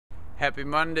Happy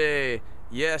Monday.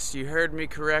 Yes, you heard me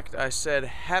correct. I said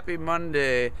happy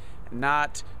Monday,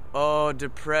 not, oh,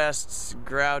 depressed,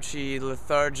 grouchy,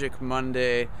 lethargic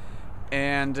Monday.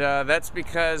 And that's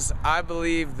because I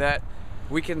believe that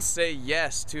we can say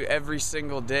yes to every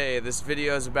single day. This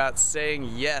video is about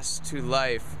saying yes to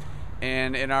life.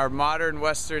 And in our modern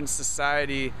Western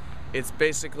society, it's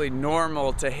basically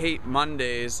normal to hate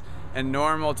Mondays and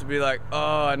normal to be like,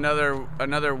 oh,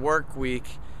 another work week.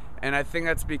 And I think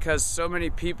that's because so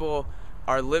many people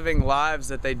are living lives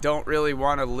that they don't really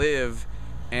want to live,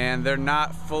 and they're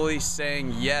not fully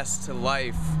saying yes to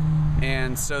life.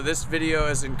 And so this video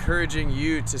is encouraging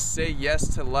you to say yes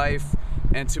to life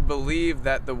and to believe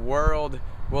that the world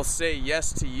will say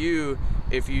yes to you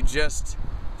if you just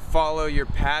follow your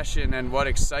passion and what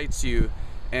excites you.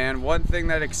 And one thing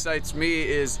that excites me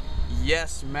is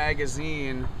Yes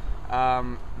Magazine.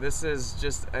 This is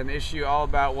just an issue all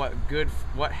about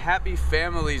what happy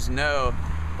families know.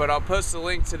 But I'll post a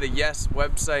link to the Yes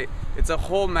website. It's a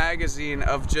whole magazine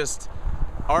of just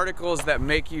articles that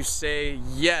make you say,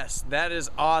 yes, that is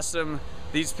awesome.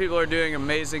 These people are doing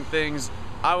amazing things.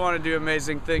 I want to do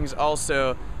amazing things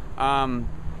also.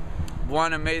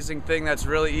 One amazing thing that's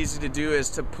really easy to do is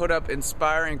to put up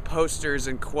inspiring posters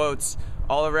and quotes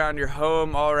all around your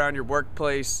home, all around your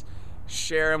workplace.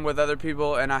 Share them with other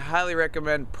people, and I highly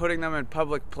recommend putting them in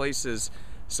public places.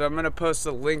 So I'm going to post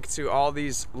a link to all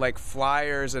these like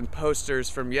flyers and posters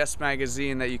from Yes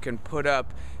Magazine that you can put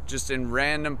up just in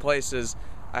random places.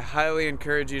 I highly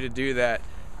encourage you to do that.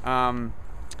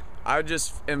 I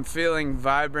just am feeling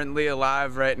vibrantly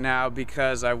alive right now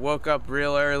because I woke up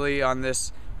real early on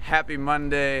this happy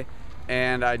Monday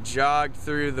and I jogged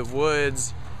through the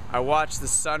woods. I watched the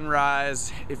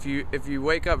sunrise. If you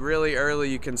wake up really early,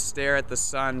 you can stare at the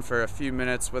sun for a few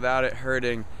minutes without it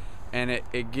hurting, and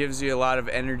it gives you a lot of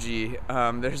energy.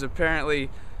 There's apparently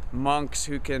monks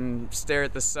who can stare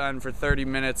at the sun for 30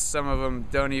 minutes. Some of them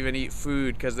don't even eat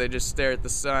food because they just stare at the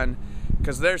sun,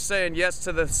 because they're saying yes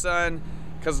to the sun,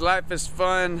 because life is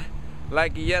fun.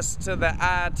 Like yes to the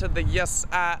I, to the yes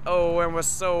I, oh, and we're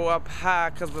so up high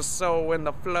cause we're so in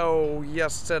the flow.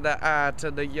 Yes to the I,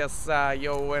 to the yes I,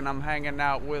 yo, and I'm hanging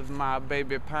out with my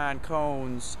baby pine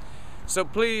cones. So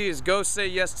please go say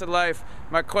yes to life.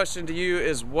 My question to you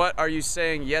is, what are you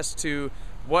saying yes to?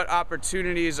 What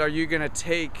opportunities are you gonna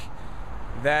take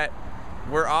that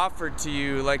were offered to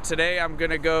you? Like today I'm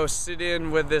gonna go sit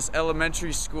in with this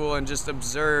elementary school and just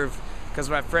observe because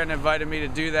my friend invited me to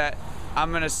do that.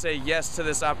 I'm gonna say yes to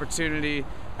this opportunity.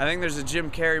 I think there's a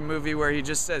Jim Carrey movie where he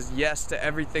just says yes to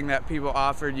everything that people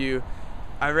offered you.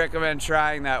 I recommend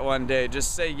trying that one day.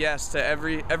 Just say yes to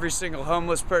every single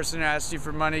homeless person who asks you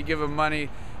for money, give them money.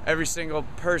 Every single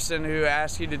person who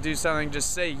asks you to do something,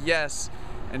 just say yes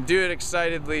and do it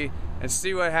excitedly and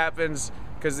see what happens,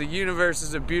 because the universe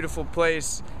is a beautiful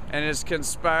place and is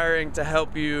conspiring to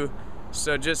help you.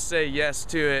 So just say yes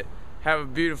to it. Have a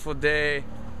beautiful day.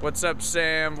 What's up,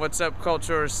 Sam? What's up,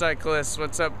 cultural recyclists?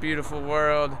 What's up, beautiful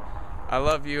world? I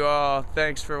love you all.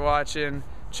 Thanks for watching.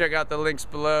 Check out the links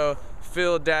below.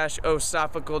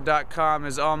 Phil-Osophical.com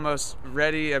is almost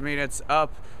ready. I mean, it's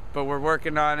up, but we're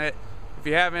working on it. If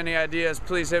you have any ideas,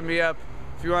 please hit me up.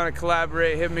 If you want to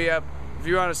collaborate, hit me up. If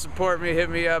you want to support me, hit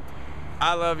me up.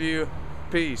 I love you.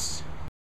 Peace.